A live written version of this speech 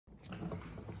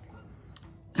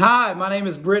Hi, my name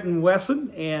is Britton Wesson,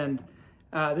 and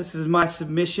this is my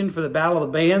submission for the Battle of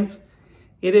the Bands.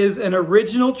 It is an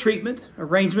original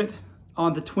arrangement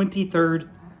on the 23rd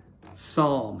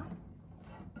Psalm.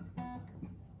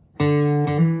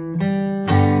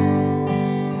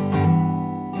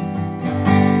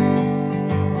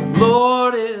 The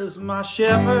Lord is my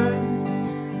shepherd,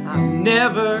 I'm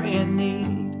never in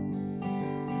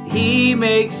need. He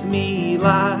makes me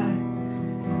lie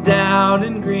down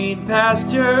in green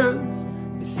pastures,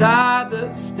 beside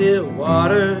the still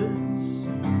waters,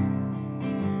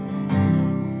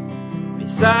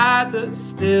 beside the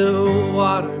still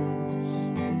waters.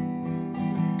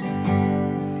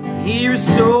 He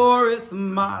restoreth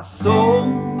my soul,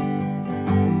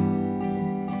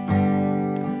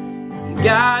 He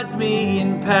guides me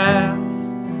in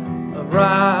paths of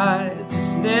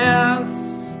righteousness,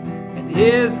 and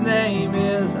His name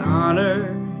is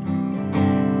honored.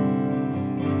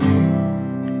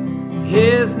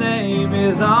 His name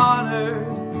is honored.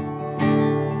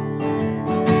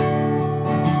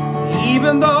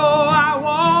 Even though I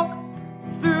walk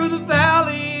through the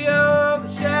valley of the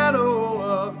shadow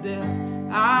of death,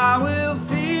 I will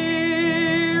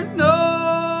fear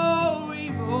no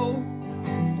evil.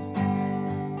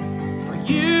 For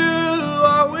you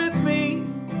are with me,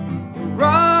 your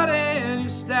rod and your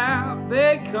staff,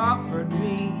 they comfort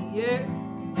me, yeah.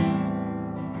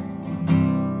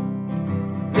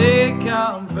 They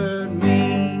comfort me.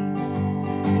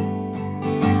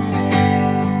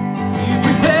 You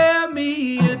prepare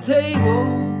me a table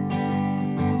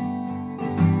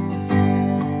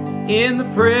in the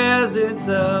presence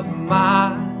of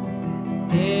my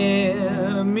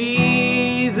enemies,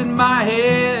 and my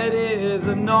head is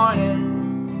anointed,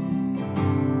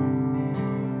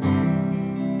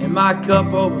 and my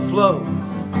cup overflows.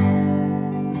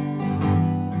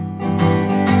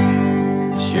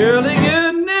 Surely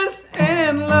goodness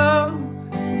and love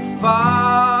will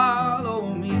follow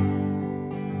me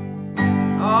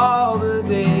all the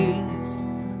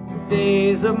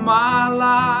days of my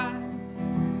life,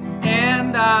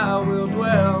 and I will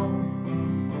dwell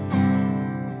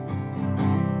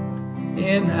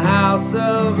in the house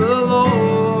of the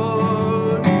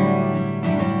Lord.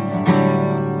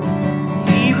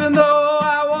 Even though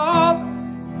I walk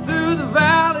through the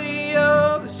valley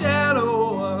of the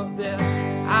shadow of death,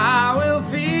 I will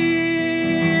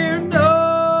fear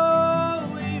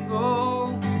no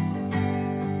evil,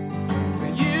 for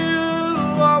you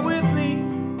are with me,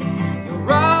 your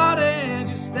rod and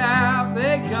your staff,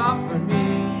 they comfort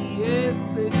me, yes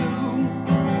they do,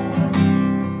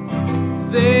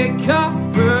 they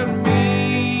comfort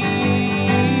me,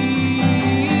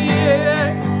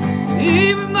 yeah.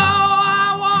 Even though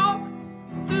I walk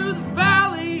through the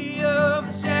valley of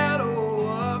the shadow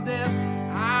of death,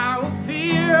 I will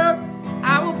fear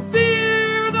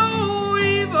no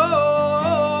evil.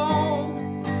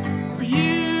 For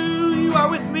you are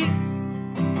with me,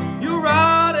 your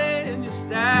rod and your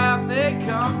staff, they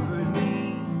comfort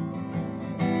me.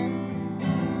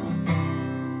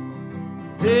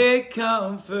 They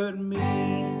comfort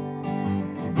me.